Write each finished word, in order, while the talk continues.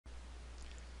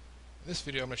In this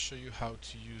video I'm going to show you how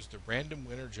to use the random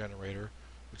winner generator,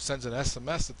 which sends an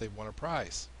SMS that they've won a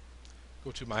prize.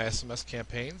 Go to My SMS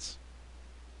Campaigns,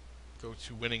 go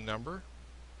to Winning Number,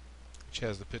 which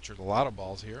has the picture of the lotto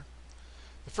balls here.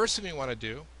 The first thing we want to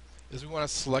do is we want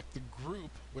to select the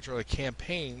group, which are the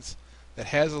campaigns, that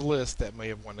has a list that may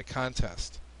have won the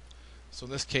contest. So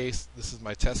in this case, this is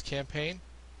my test campaign.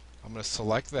 I'm going to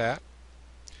select that.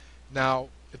 Now,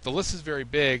 if the list is very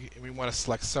big and we want to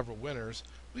select several winners,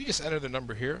 we just enter the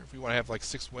number here if we want to have like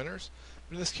 6 winners.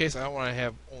 But in this case, I want to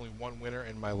have only one winner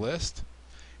in my list.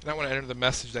 And I want to enter the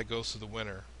message that goes to the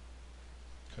winner.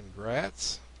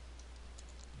 Congrats,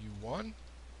 you won.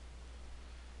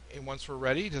 And once we're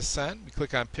ready to send, we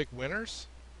click on Pick Winners.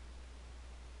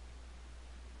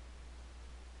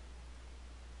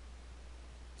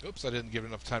 Oops, I didn't give it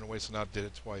enough time to wait, so now I did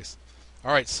it twice.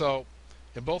 Alright, so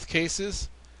in both cases,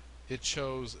 it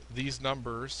shows these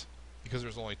numbers, because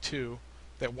there's only 2,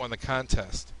 that won the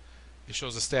contest. It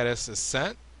shows the status as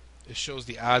sent. It shows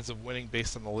the odds of winning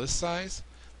based on the list size,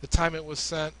 the time it was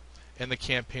sent, and the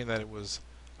campaign that it was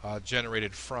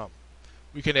generated from.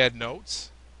 We can add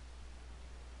notes.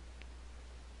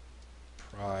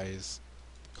 Prize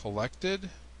collected.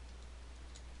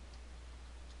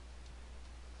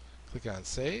 Click on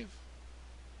Save.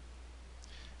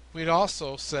 We'd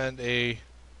also send a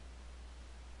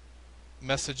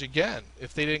message again.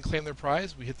 If they didn't claim their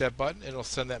prize, we hit that button and it'll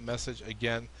send that message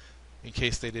again in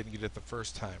case they didn't get it the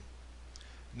first time.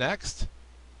 Next,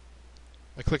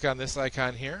 I click on this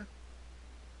icon here.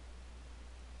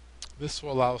 This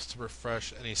will allow us to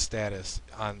refresh any status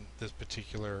on this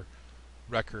particular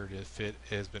record, if it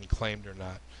has been claimed or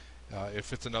not.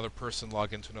 If it's another person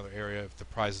logged into another area, if the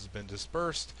prize has been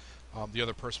dispersed, the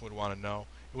other person would want to know.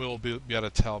 We will be able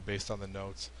to tell based on the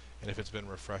notes and if it's been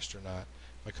refreshed or not.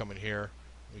 If I come in here,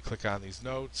 we click on these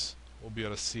notes, we'll be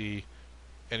able to see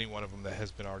any one of them that has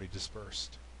been already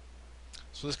dispersed.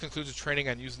 So this concludes the training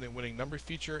on using the winning number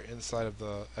feature inside of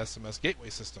the SMS gateway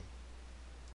system.